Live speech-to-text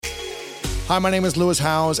Hi, my name is Lewis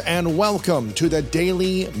Howes, and welcome to the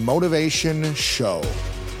Daily Motivation Show.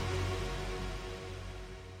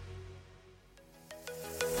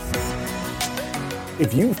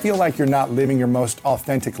 If you feel like you're not living your most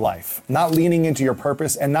authentic life, not leaning into your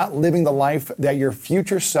purpose, and not living the life that your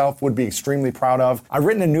future self would be extremely proud of, I've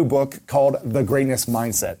written a new book called The Greatness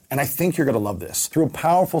Mindset, and I think you're going to love this. Through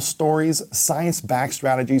powerful stories, science-backed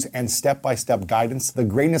strategies, and step-by-step guidance, The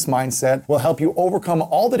Greatness Mindset will help you overcome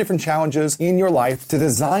all the different challenges in your life to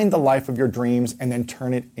design the life of your dreams and then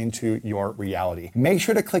turn it into your reality. Make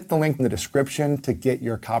sure to click the link in the description to get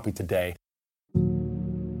your copy today.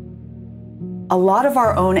 A lot of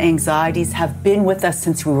our own anxieties have been with us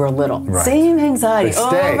since we were little. Right. Same anxiety They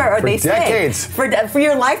stay over, or for they decades. stay for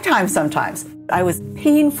your lifetime sometimes. I was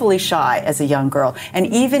painfully shy as a young girl, and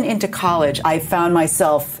even into college, I found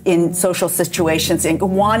myself in social situations and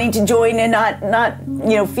wanting to join and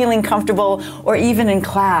not feeling comfortable, or even in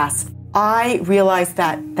class. I realized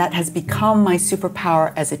that has become my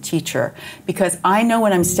superpower as a teacher, because I know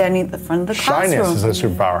when I'm standing at the front of the classroom. Shyness is a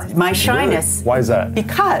superpower. My shyness. Really? Why is that?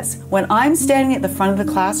 Because when I'm standing at the front of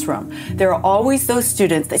the classroom, there are always those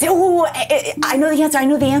students that say, oh, I know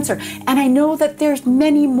the answer. And I know that there's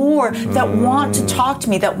many more that want to talk to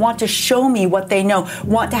me, that want to show me what they know,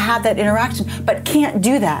 want to have that interaction, but can't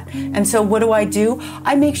do that. And so what do?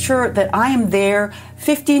 I make sure that I am there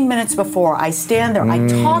 15 minutes before. I stand there. I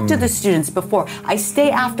talk to the students before. I stay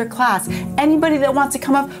after class. Anybody that wants to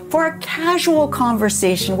come up for a casual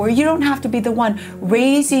conversation where you don't have to be the one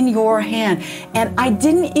raising your hand. And I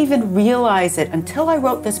didn't even realize it until I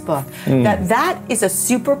wrote this book, that is a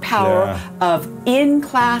superpower of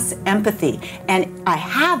in-class empathy. And I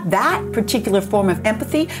have that particular form of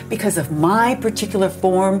empathy because of my particular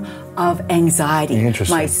form of anxiety,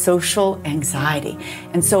 my social anxiety.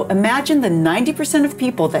 And so imagine the 90% of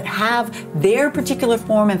people that have their particular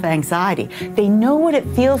form of anxiety. They know what it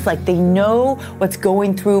feels like. They know what's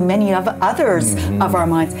going through many of others of our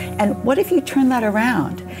minds. And what if you turn that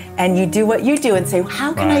around and you do what you do and say,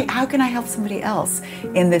 how can I help somebody else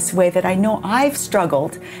in this way that I know I've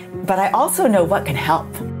struggled, but I also know what can help?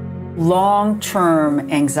 Long-term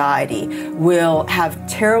anxiety will have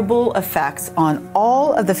terrible effects on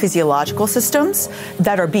all of the physiological systems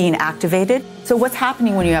that are being activated. So what's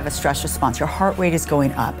happening when you have a stress response? Your heart rate is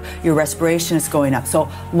going up, your respiration is going up. So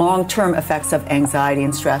long-term effects of anxiety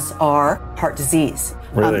and stress are heart disease.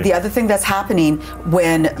 Really? The other thing that's happening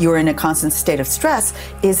when you're in a constant state of stress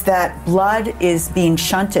is that blood is being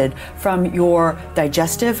shunted from your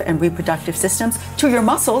digestive and reproductive systems to your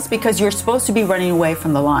muscles, because you're supposed to be running away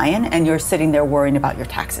from the lion and you're sitting there worrying about your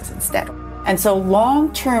taxes instead. And so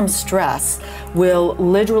long-term stress will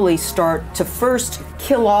literally start to first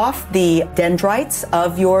kill off the dendrites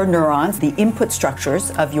of your neurons, the input structures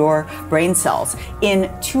of your brain cells,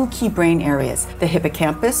 in two key brain areas: the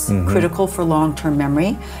hippocampus, critical for long-term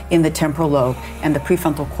memory, in the temporal lobe, and the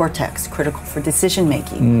prefrontal cortex, critical for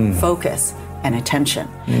decision-making, focus, and attention.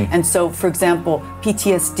 And so, for example,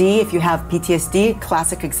 PTSD, if you have PTSD,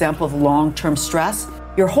 classic example of long-term stress,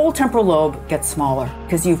 your whole temporal lobe gets smaller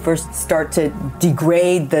because you first start to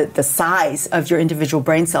degrade the size of your individual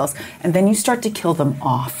brain cells, and then you start to kill them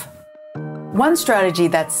off. One strategy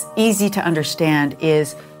that's easy to understand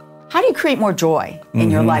is, how do you create more joy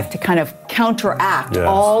in your life to kind of counteract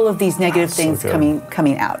all of these negative things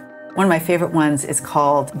coming out? One of my favorite ones is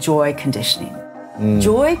called joy conditioning.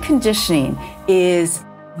 Joy conditioning is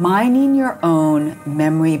mining your own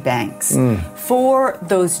memory banks for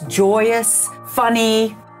those joyous,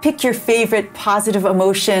 funny, pick your favorite positive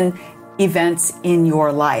emotion events in your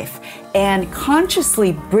life, and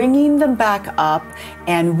consciously bringing them back up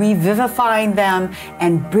and revivifying them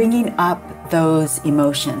and bringing up those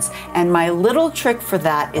emotions. And my little trick for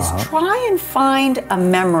that is try and find a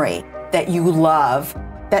memory that you love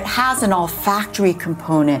that has an olfactory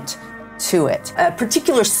component to it, a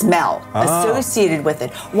particular smell associated with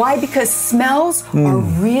it. Why? Because smells are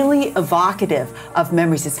really evocative of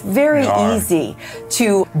memories. It's very easy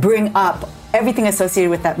to bring up everything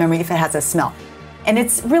associated with that memory if it has a smell. And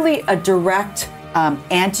it's really a direct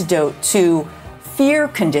antidote to fear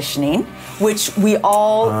conditioning, which we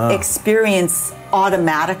all experience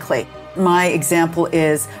automatically. My example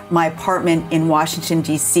is my apartment in Washington,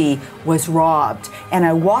 D.C. was robbed. And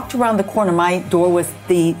I walked around the corner. My door was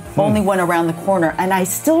the only one around the corner. And I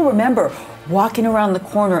still remember walking around the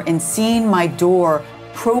corner and seeing my door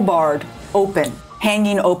crowbarred open,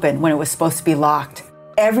 hanging open when it was supposed to be locked.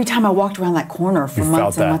 Every time I walked around that corner for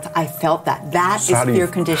months and months, I felt that. That is fear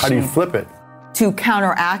conditioning. How do you flip it? To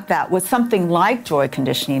counteract that with something like joy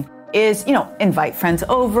conditioning, is, invite friends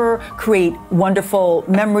over, create wonderful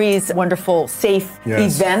memories, wonderful, safe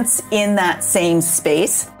events in that same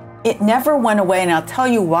space. It never went away, and I'll tell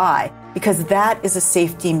you why. Because that is a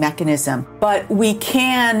safety mechanism. But we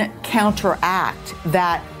can counteract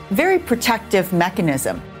that very protective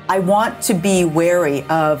mechanism. I want to be wary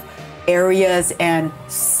of areas and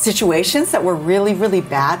situations that were really, really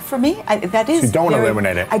bad for me. You don't want to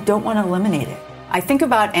eliminate it. I don't want to eliminate it. I think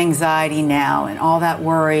about anxiety now and all that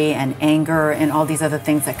worry and anger and all these other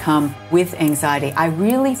things that come with anxiety. I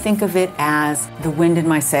really think of it as the wind in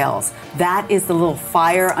my sails. That is the little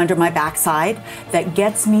fire under my backside that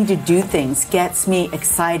gets me to do things, gets me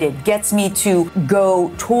excited, gets me to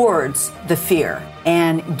go towards the fear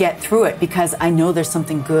and get through it because I know there's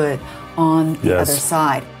something good on the other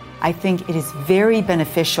side. I think it is very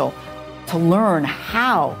beneficial to learn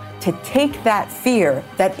how to take that fear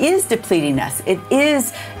that is depleting us, it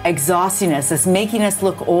is exhausting us, it's making us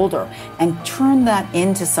look older, and turn that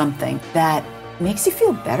into something that makes you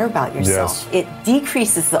feel better about yourself. It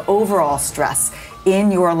decreases the overall stress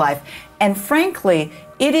in your life. And frankly,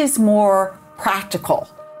 it is more practical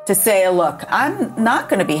to say, look, I'm not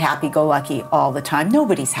going to be happy-go-lucky all the time.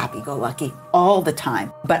 Nobody's happy-go-lucky all the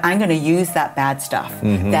time. But I'm going to use that bad stuff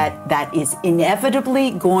that is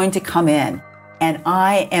inevitably going to come in. And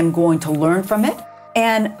I am going to learn from it,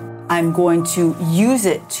 and I'm going to use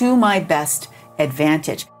it to my best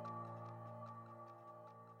advantage.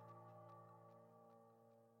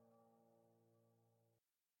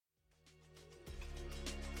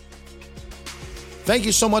 Thank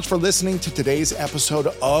you so much for listening to today's episode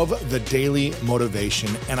of The Daily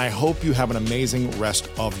Motivation, and I hope you have an amazing rest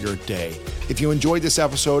of your day. If you enjoyed this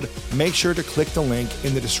episode, make sure to click the link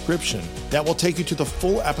in the description. That will take you to the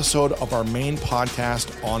full episode of our main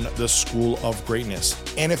podcast on the School of Greatness.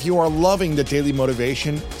 And if you are loving The Daily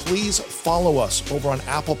Motivation, please follow us over on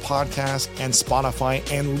Apple Podcasts and Spotify,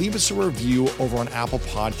 and leave us a review over on Apple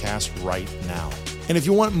Podcasts right now. And if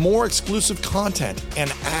you want more exclusive content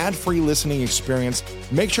and ad-free listening experience,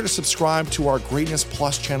 make sure to subscribe to our Greatness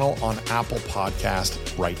Plus channel on Apple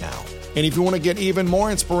Podcast right now. And if you want to get even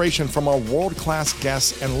more inspiration from our world-class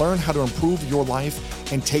guests and learn how to improve your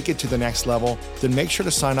life and take it to the next level, then make sure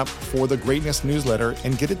to sign up for the Greatness newsletter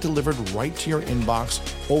and get it delivered right to your inbox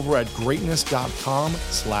over at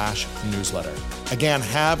greatness.com/newsletter. Again,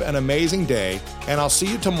 have an amazing day, and I'll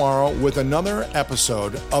see you tomorrow with another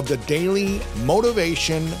episode of the Daily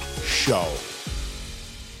Motivation Show.